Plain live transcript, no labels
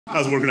I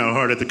was working out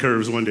hard at the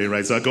Curves one day,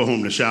 right? So I go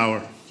home to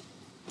shower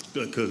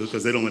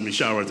because they don't let me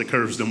shower at the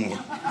Curves no more.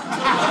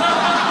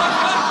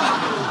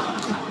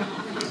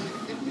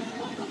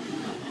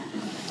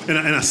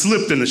 And I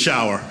slipped in the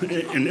shower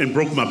and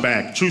broke my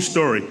back. True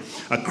story.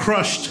 I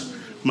crushed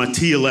my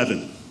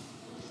T11.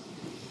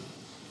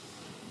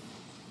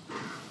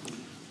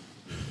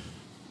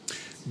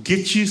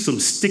 Get you some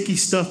sticky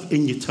stuff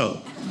in your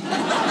tub.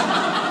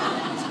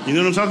 You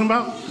know what I'm talking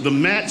about? The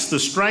mats, the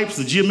stripes,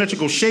 the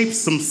geometrical shapes,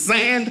 some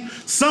sand,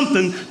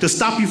 something to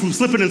stop you from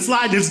slipping and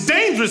sliding. It's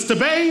dangerous to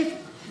bathe.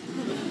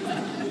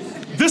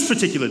 This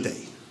particular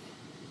day,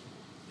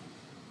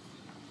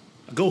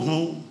 I go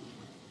home,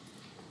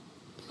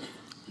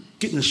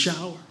 get in the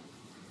shower,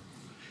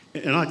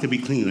 and I like to be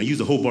clean. I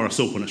use a whole bar of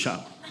soap in the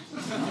shower.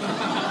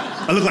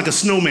 I look like a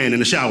snowman in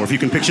the shower, if you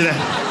can picture that.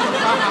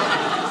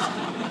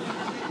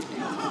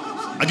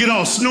 I get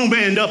all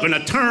snowmaned up and I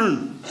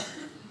turn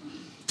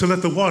to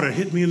let the water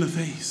hit me in the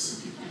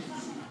face,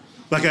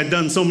 like I'd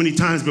done so many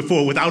times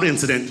before without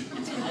incident.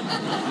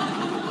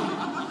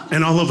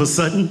 And all of a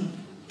sudden,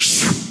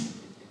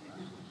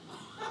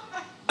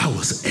 I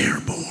was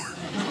airborne.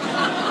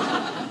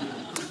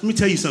 Let me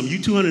tell you something,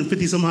 you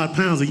 250 some odd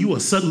pounds and you are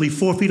suddenly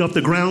 4 feet off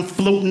the ground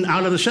floating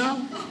out of the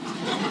shower?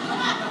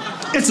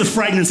 It's a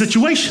frightening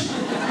situation.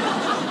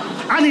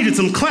 I needed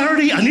some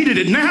clarity, I needed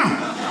it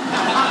now.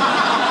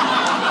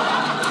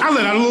 I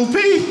let out a little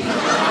pee.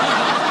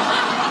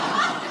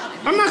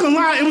 I'm not gonna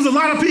lie, it was a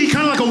lot of pee,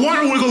 kind of like a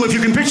water wiggle, if you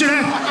can picture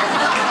that.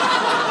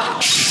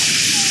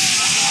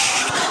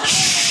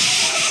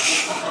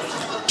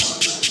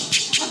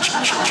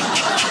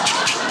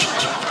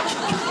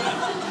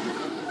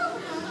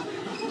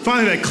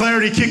 Finally, that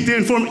clarity kicked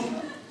in for me.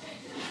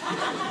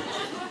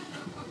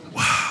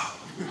 Wow.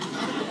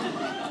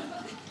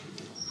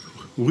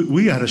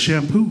 We got a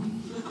shampoo.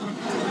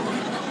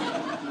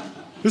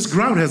 This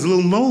grout has a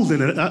little mold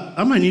in it.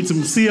 I might need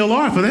some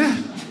CLR for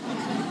that.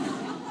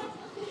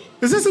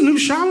 Is this a new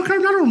shower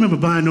curtain? I don't remember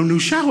buying no new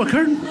shower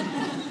curtain.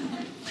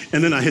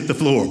 And then I hit the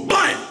floor.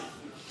 Bam!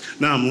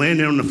 Now I'm laying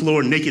there on the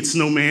floor, naked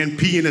snowman,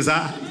 pee in his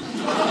eye.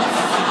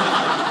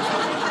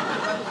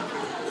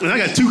 And I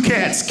got 2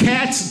 cats.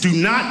 Cats do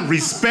not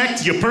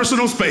respect your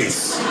personal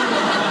space.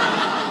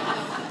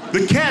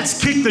 The cats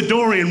kick the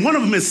door in. One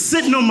of them is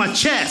sitting on my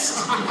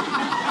chest.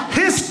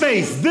 His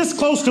face this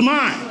close to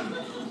mine.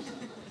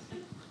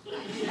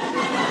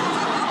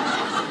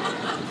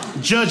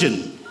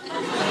 Judging.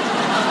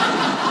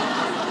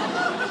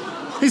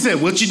 He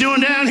said, "What you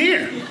doing down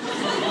here?"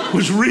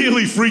 Which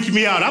really freaked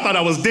me out. I thought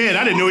I was dead.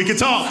 I didn't know he could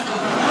talk.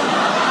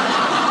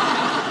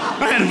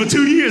 I had him for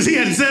 2 years. He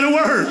hadn't said a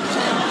word.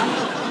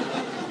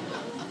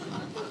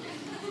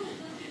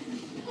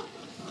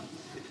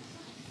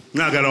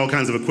 Now I got all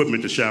kinds of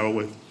equipment to shower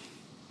with.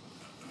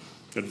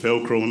 Got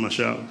Velcro in my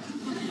shower.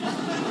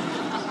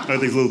 I got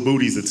these little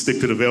booties that stick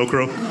to the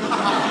Velcro.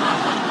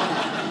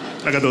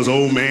 I got those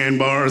old man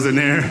bars in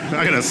there.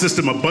 I got a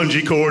system of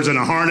bungee cords and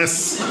a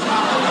harness.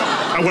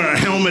 I wear a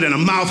helmet and a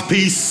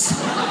mouthpiece.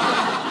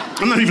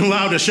 I'm not even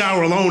allowed to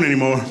shower alone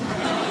anymore.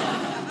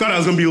 Thought I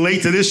was gonna be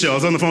late to this show. I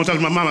was on the phone talking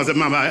to my mom. I said,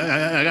 "Mom,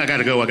 I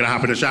gotta go. I gotta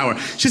hop in the shower."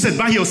 She said,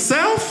 "By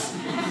yourself?"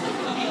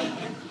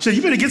 She said,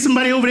 "You better get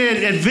somebody over there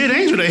at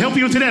VidAngel to help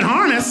you into that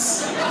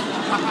harness."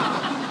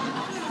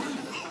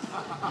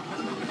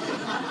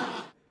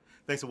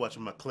 Thanks for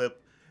watching my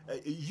clip.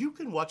 You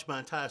can watch my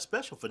entire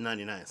special for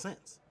 99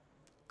 cents.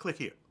 Click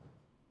here.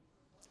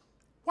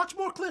 Watch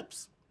more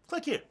clips.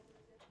 Click here.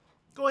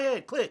 Go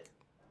ahead, click.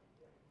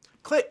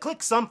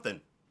 Click something.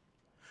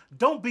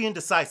 Don't be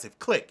indecisive.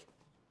 Click.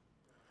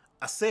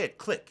 I said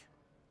click.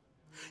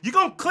 You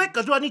gonna click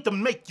or do I need to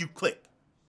make you click?